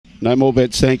No more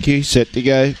bets, thank you. Set to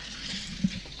go.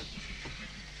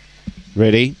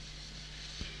 Ready.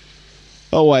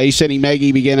 Away, Setting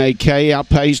Maggie began okay.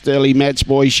 Outpaced early Matt's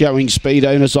Boy showing speed.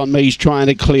 Onus on Me's trying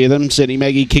to clear them. Setting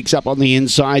Maggie kicks up on the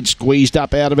inside. Squeezed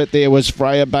up out of it. There was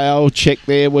Freya Bale. Check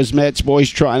there was Matt's Boy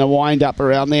trying to wind up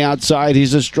around the outside.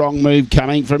 Here's a strong move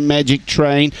coming from Magic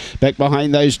Train. Back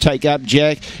behind those Take Up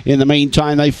Jack. In the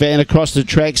meantime, they fan across the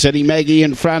track. Setting Maggie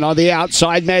in front on the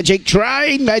outside. Magic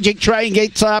Train. Magic Train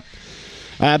gets up.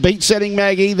 Beat Setting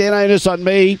Maggie. Then Onus on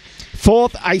Me.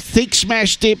 Fourth, I think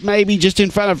Smash Dip maybe just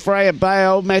in front of Freya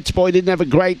Bale. Matt's Boy didn't have a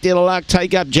great deal of luck.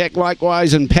 Take Up Jack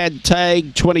likewise and Pad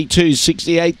Tag.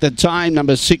 22.68 the time.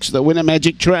 Number 6, the winner,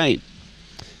 Magic Train.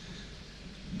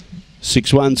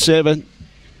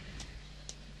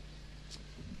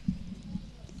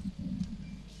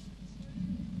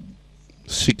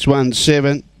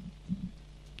 617.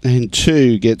 And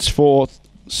 2 gets fourth.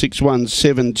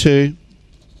 6172.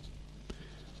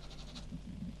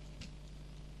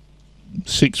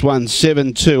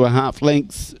 6172, a half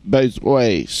length both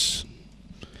ways.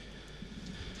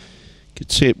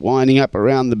 Could see it winding up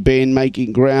around the bend,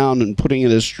 making ground and putting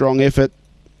in a strong effort,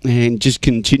 and just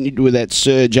continued with that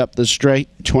surge up the straight.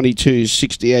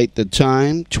 22.68 the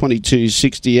time.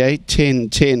 22.68.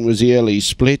 10.10 was the early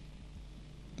split.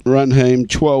 Run home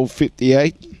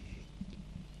 12.58.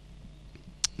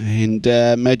 And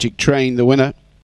Magic Train the winner.